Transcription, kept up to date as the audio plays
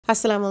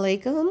Assalamu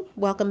alaikum.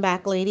 Welcome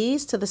back,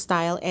 ladies, to the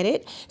Style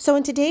Edit. So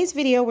in today's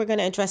video, we're going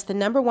to address the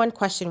number one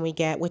question we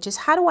get, which is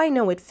how do I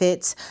know it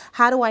fits?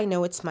 How do I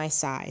know it's my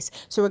size?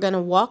 So we're going to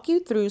walk you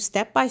through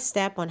step by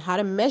step on how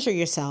to measure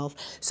yourself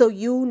so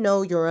you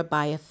know your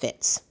abaya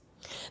fits.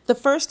 The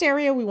first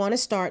area we want to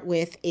start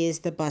with is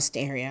the bust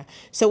area.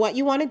 So what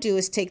you want to do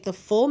is take the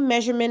full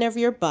measurement of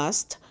your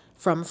bust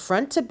from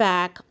front to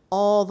back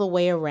all the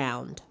way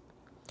around.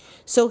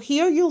 So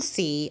here you'll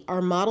see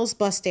our model's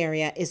bust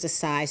area is a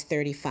size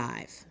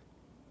 35.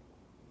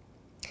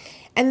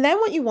 And then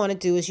what you want to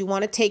do is you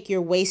want to take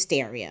your waist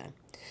area.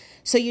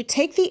 So you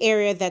take the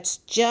area that's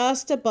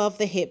just above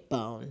the hip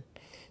bone.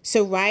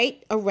 So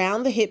right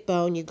around the hip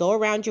bone, you go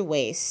around your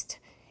waist,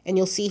 and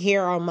you'll see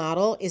here our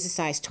model is a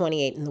size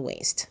 28 in the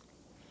waist.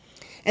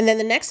 And then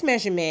the next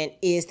measurement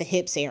is the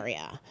hips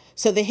area.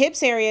 So the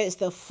hips area is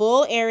the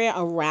full area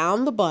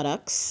around the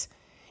buttocks.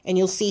 And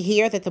you'll see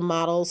here that the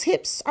model's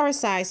hips are a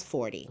size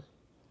 40.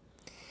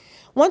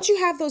 Once you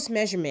have those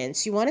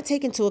measurements, you want to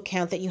take into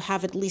account that you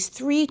have at least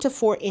 3 to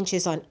 4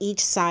 inches on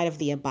each side of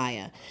the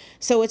abaya.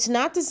 So it's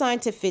not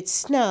designed to fit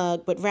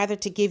snug, but rather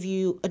to give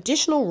you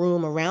additional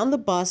room around the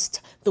bust,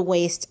 the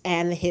waist,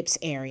 and the hips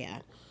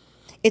area.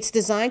 It's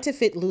designed to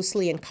fit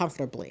loosely and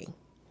comfortably.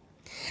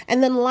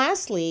 And then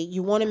lastly,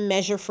 you want to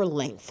measure for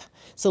length.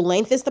 So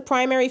length is the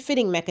primary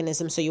fitting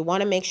mechanism, so you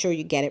want to make sure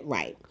you get it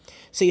right.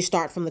 So you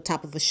start from the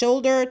top of the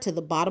shoulder to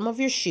the bottom of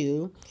your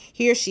shoe.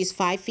 Here she's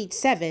 5 feet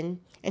 7,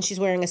 and she's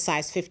wearing a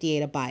size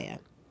 58 abaya.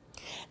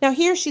 Now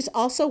here she's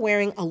also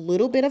wearing a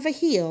little bit of a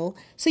heel,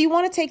 so you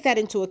want to take that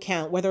into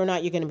account, whether or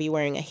not you're going to be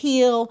wearing a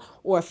heel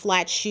or a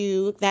flat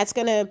shoe. That's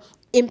going to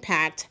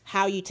impact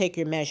how you take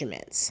your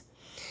measurements.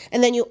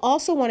 And then you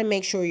also want to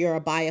make sure your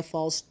abaya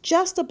falls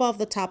just above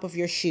the top of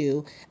your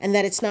shoe and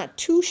that it's not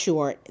too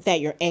short that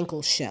your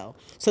ankles show.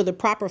 So the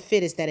proper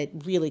fit is that it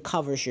really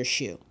covers your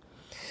shoe.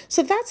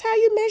 So that's how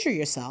you measure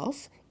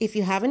yourself. If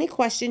you have any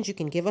questions, you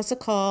can give us a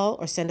call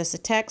or send us a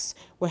text.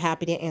 We're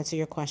happy to answer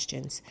your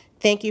questions.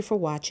 Thank you for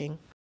watching.